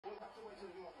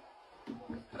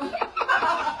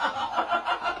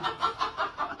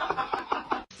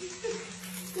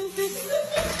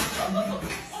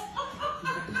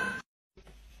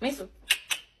Mesmo.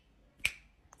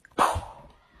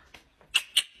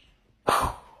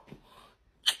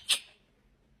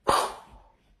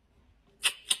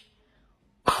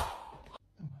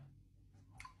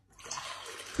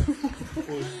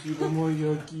 Спасибо,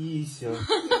 моя кися.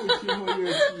 Спасибо,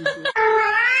 моя кися.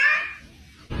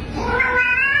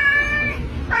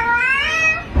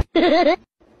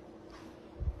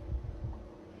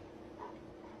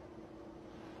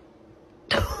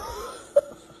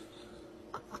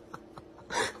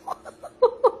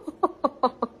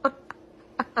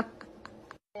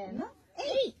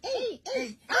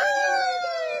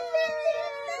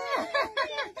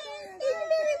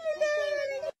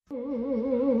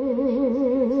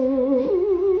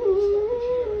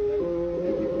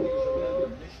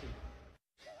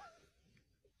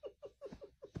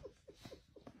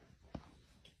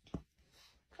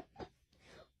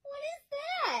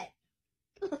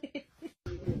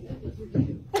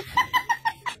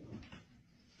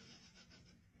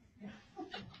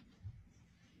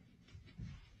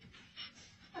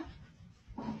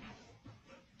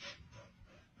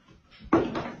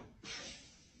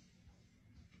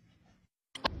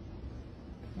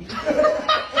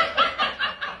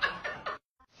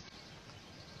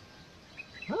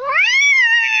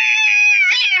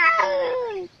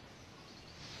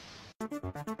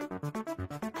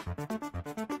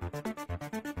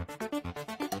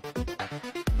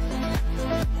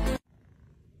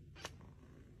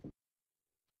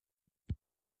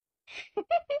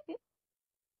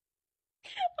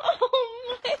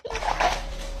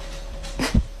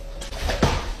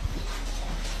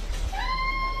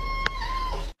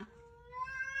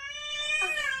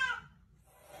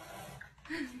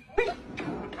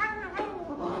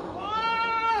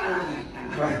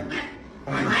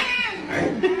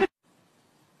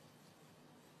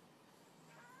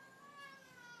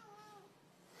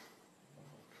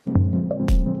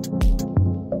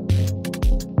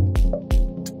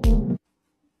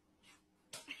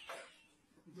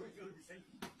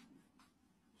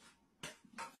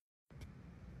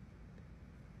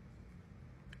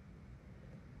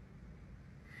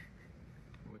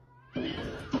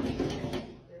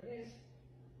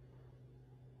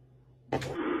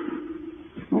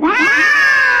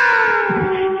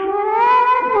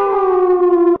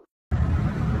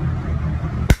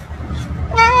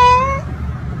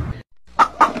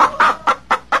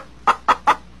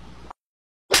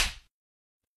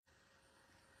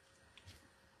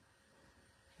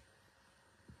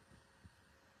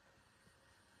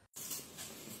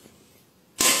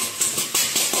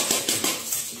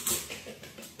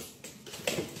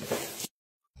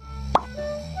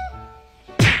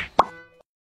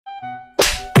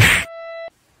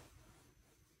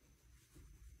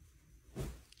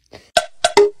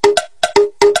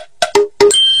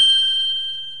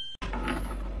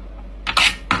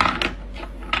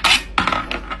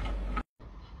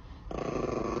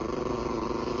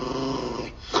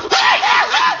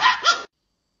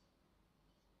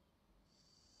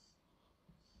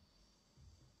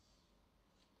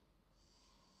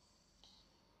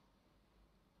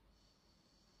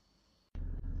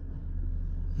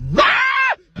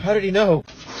 How did he know?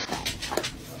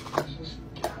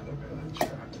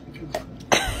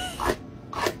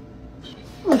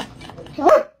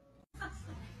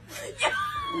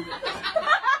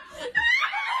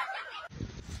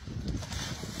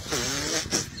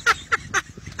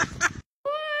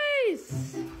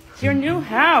 It's your new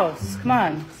house. Come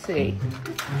on, see.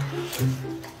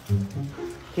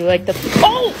 You like the...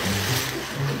 Oh!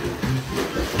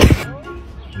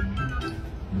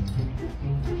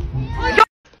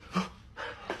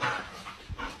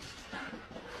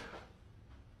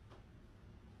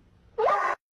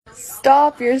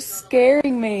 Stop, you're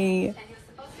scaring me.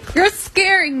 You're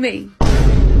scaring me.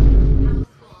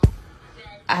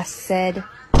 I said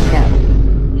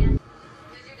no.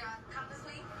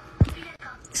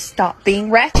 Stop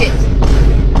being ratchet.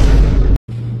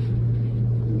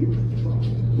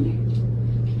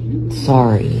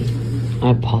 Sorry. I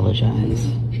apologize.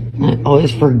 I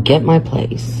always forget my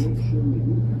place.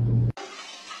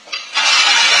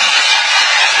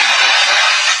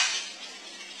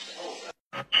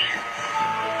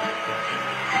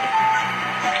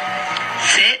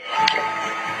 Sit.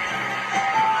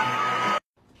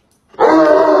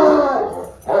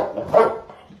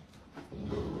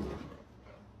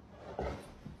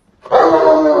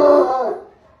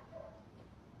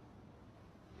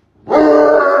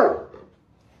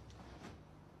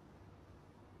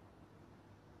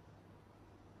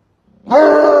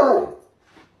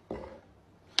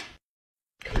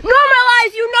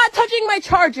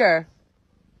 charger.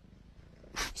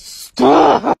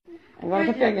 Stop! Agora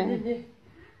tá pegando.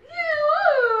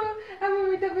 A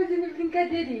mamãe tá fazendo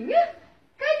brincadeirinha?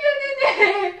 Cadê o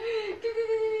neném?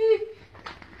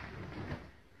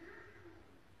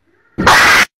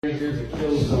 There's a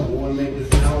kill zone. We want to make this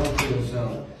our kill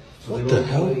zone. So what the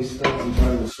hell? Stuff and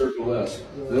trying to circle us.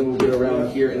 Then we'll get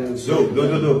around here and then No.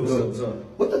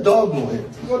 What the dog doing?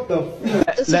 What the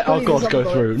f? Let our God go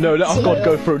through. No, let our God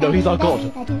go through. No, he's our God.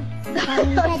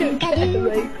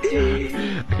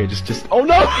 Okay, just. Oh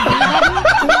no!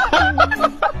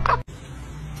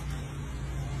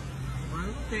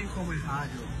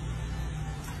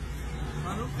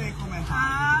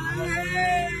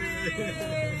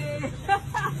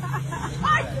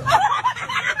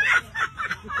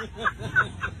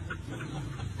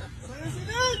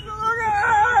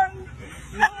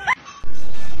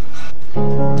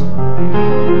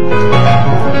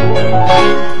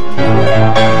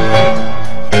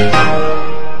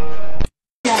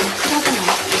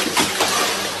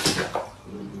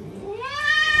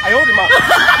 I owed him up.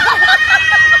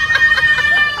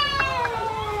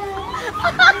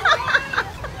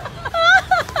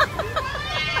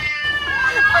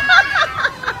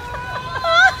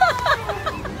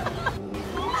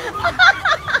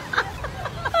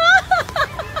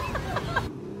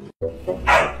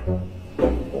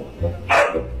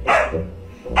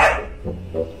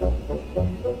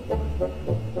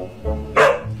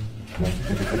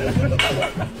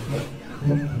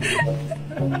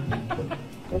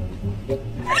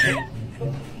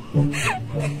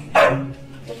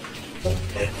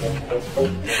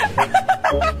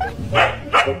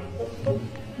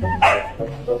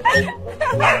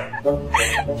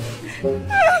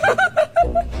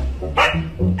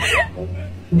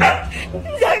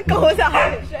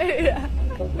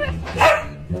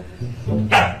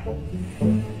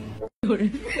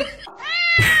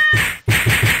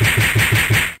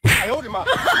 I owed him up.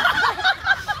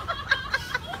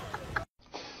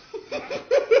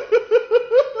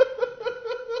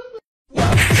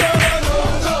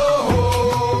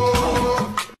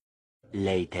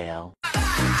 Later.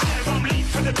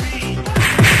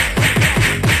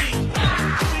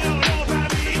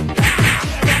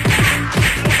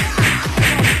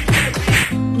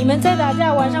 你们在打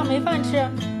架，晚上没饭吃。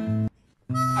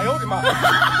哎呦我的妈！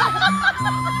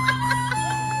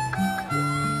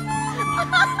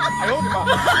哎呦我的妈！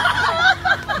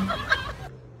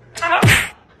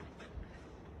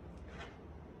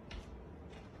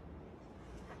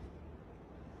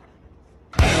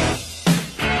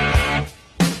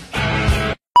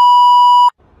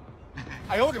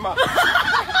哎呦我的妈！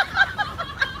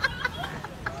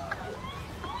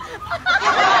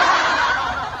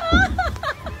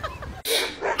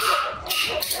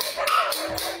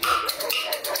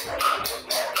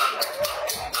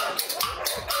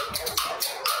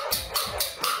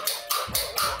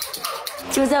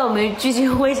就在我们聚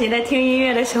精会神的听音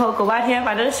乐的时候，狗八天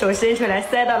把他的手伸出来，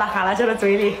塞到了哈拉少的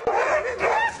嘴里。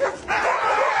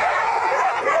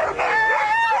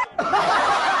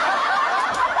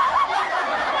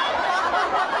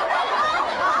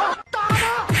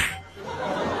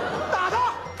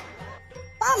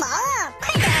帮忙啊，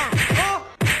快点！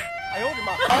哎呦我的妈！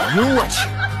哎呦我去！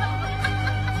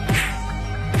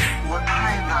我太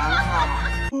难了。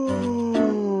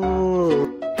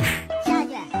下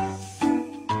去。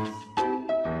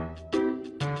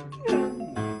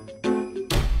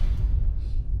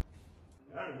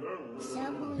小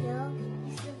朋友，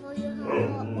你是否有很多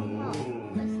问号？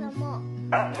为什么？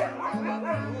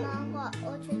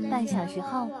半小时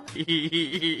后，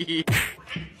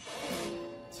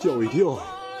吓我一跳。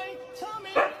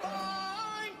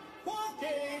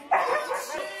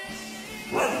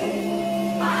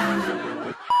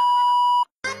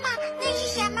那是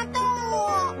什么动物？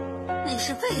那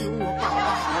是废物，宝宝。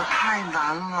我太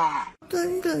难了。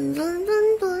墩墩墩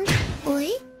墩墩，喂，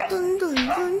墩墩墩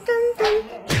墩墩，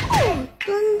哦，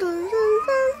墩墩墩墩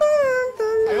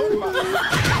哎呦我的妈！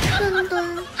墩墩墩。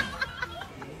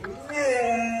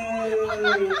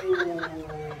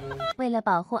为了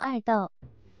保护二豆，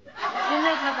现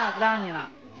在他打不到你了。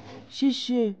谢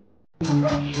谢。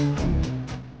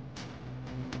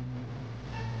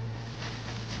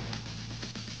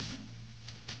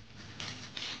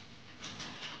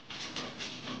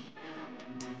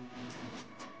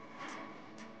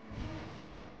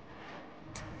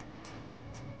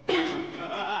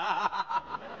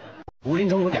武林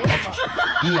中有两道绝学，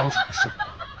阴阳指生。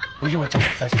我认为掌握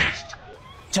30年时间，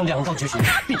将两道绝学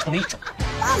变成了一种。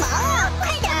帮忙啊，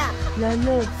快点！来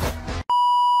了。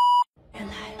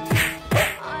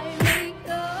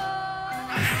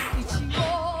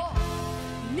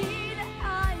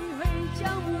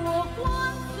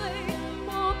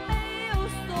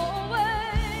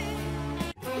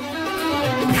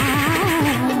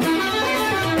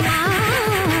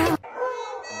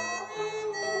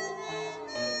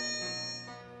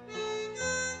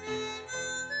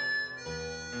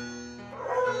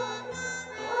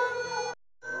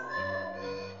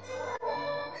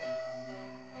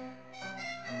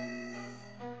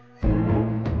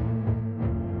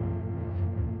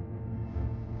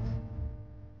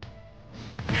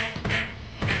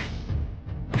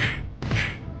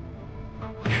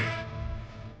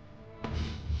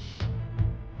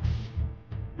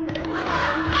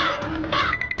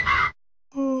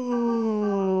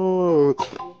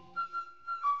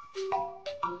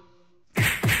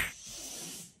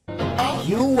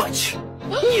去！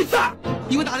你咋？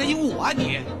你会打得赢我啊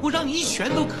你？我让你一拳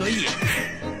都可以。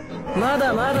ま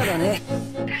だまだだね。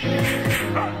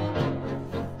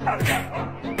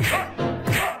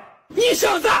你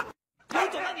小子！你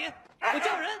走吧你！我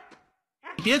叫人。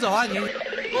你别走啊你！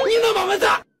你能把门子？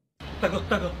大哥，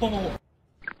帮我！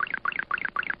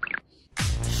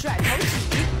甩头起，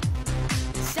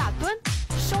下蹲，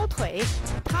收腿，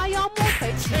塌腰摸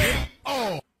腿起。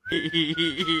哦。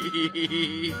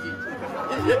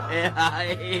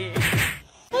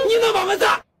你能把门子？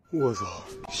我操，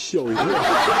笑一跳。